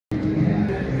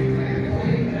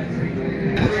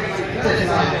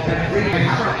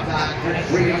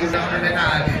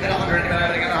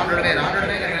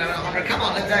Come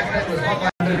on, let's act.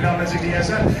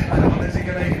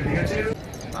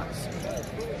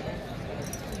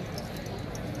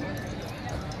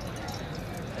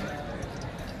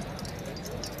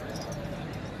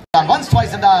 Once,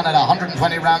 twice and down at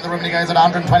 120 round the room, he goes at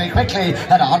 120 quickly,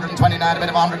 at 129 a bit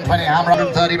of 120, hammer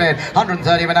 130 bit,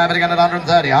 130 but now but again at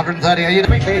 130, 130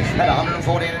 quickly, at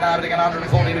 140 and now but again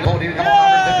 140, 40, come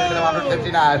on,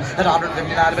 150 now, at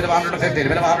 159 a bit of 150, a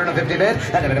bit of 150 bit,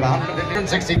 and a bit of 150 and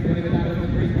 60.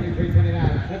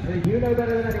 You know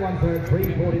better than anyone, sir.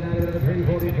 349, a bit of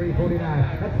 340, 349,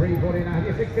 at 349,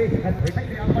 you're 60, at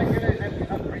 350, on the way,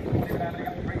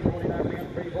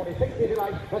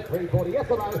 340, yes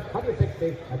or no,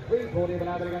 160, at 340, but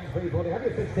now again 340,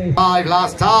 160. Five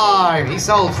last time, he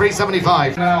sold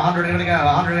 375. 100, going to go,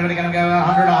 100, going to go,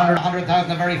 100,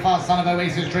 100,000, a very fast son of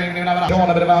Oasis Dream. Sean,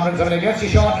 a bit of 170, yes, you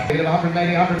Sean, a bit of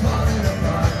 180, 100.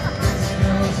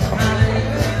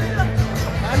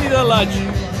 Andy the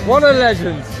legend. One of the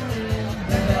legends.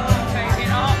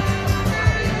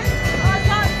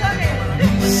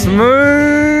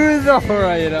 Smooth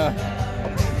operator.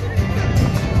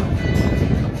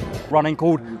 Running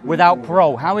called Without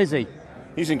Parole. How is he?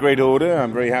 He's in great order.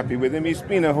 I'm very happy with him. He's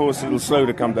been a horse a little slow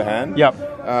to come to hand. Yep.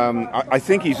 I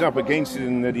think he's up against it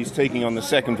in that he's taking on the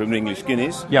second from English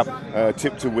Guineas. Yep.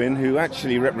 Tip to Win, who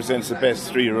actually represents the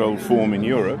best 3-year-old form in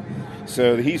Europe.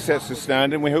 So he sets the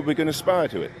standard and we hope we can aspire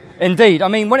to it. Indeed. I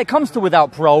mean, when it comes to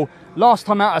Without Parole, last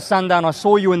time out at Sandown I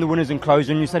saw you in the winners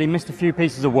enclosure and you said he missed a few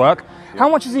pieces of work. Yep. How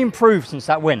much has he improved since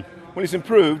that win? Well, he's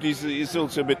improved. He's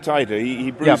also a bit tighter.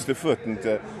 He bruised the foot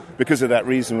and because of that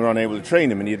reason we're unable to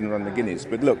train him and he didn't run the Guineas.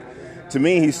 But look, to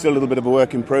me he's still a little bit of a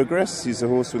work in progress. He's a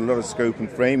horse with a lot of scope and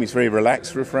frame. He's very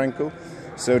relaxed for a Frankel.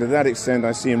 So to that extent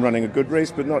I see him running a good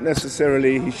race, but not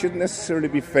necessarily, he shouldn't necessarily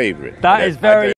be favourite. That is very